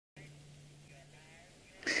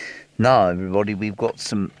Now, everybody, we've got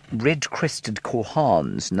some Red Crested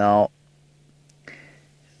Korhaans. Now,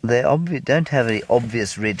 they don't have any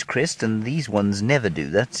obvious red crest, and these ones never do.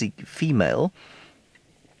 That's a female,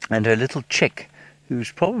 and her little chick,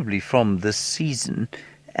 who's probably from this season.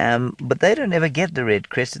 But they don't ever get the red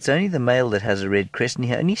crest. It's only the male that has a red crest, and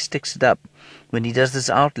he only sticks it up when he does this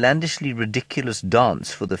outlandishly ridiculous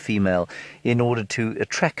dance for the female in order to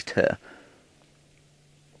attract her.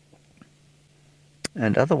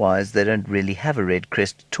 And otherwise they don't really have a red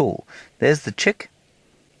crest at all. There's the chick,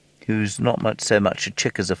 who's not so much a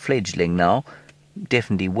chick as a fledgling now,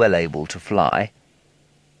 definitely well able to fly.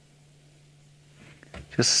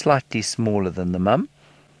 Just slightly smaller than the mum.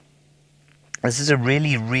 This is a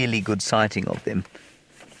really, really good sighting of them.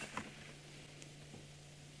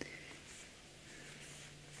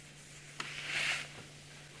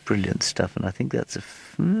 Brilliant stuff, and I think that's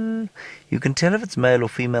you can tell if it's male or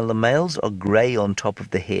female. The males are grey on top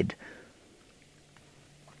of the head.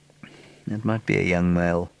 It might be a young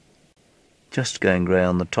male, just going grey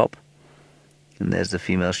on the top. And there's the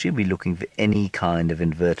female. She'll be looking for any kind of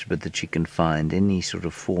invertebrate that she can find, any sort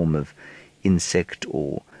of form of insect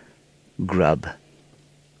or grub.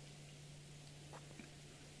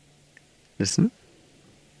 Listen.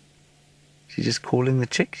 She's just calling the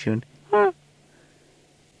chick. She went, "Ah."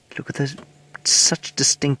 Look at those such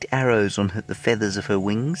distinct arrows on the feathers of her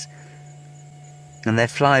wings. And they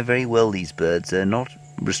fly very well, these birds. They're not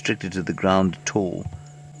restricted to the ground at all.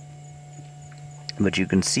 But you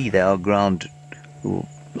can see they are ground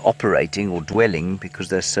operating or dwelling because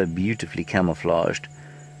they're so beautifully camouflaged.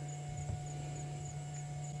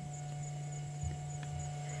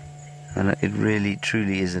 And it really,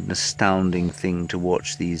 truly is an astounding thing to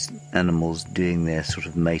watch these animals doing their sort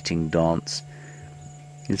of mating dance.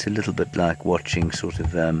 It's a little bit like watching sort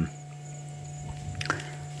of,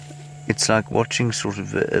 it's like watching sort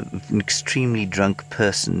of an extremely drunk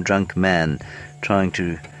man, trying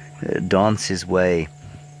to dance his way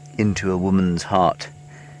into a woman's heart,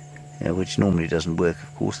 which normally doesn't work,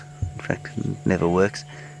 of course. In fact, it never works.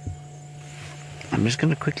 I'm just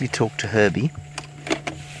going to quickly talk to Herbie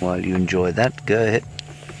while you enjoy that. Go ahead.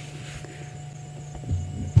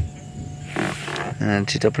 And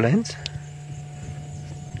sit up lanes.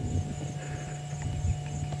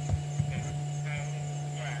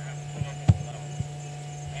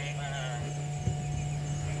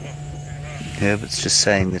 Herbert's just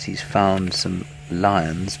saying that he's found some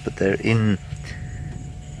lions, but they're on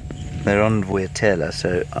Vuatela,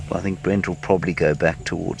 so I think Brent will probably go back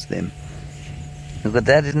towards them. Look at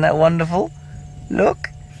that, isn't that wonderful?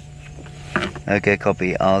 Look. Okay,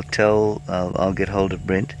 copy. I'll get hold of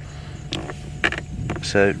Brent.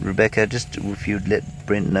 So Rebecca, just if you'd let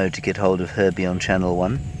Brent know to get hold of Herbie on channel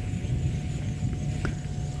 1.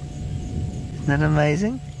 Isn't that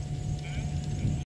amazing?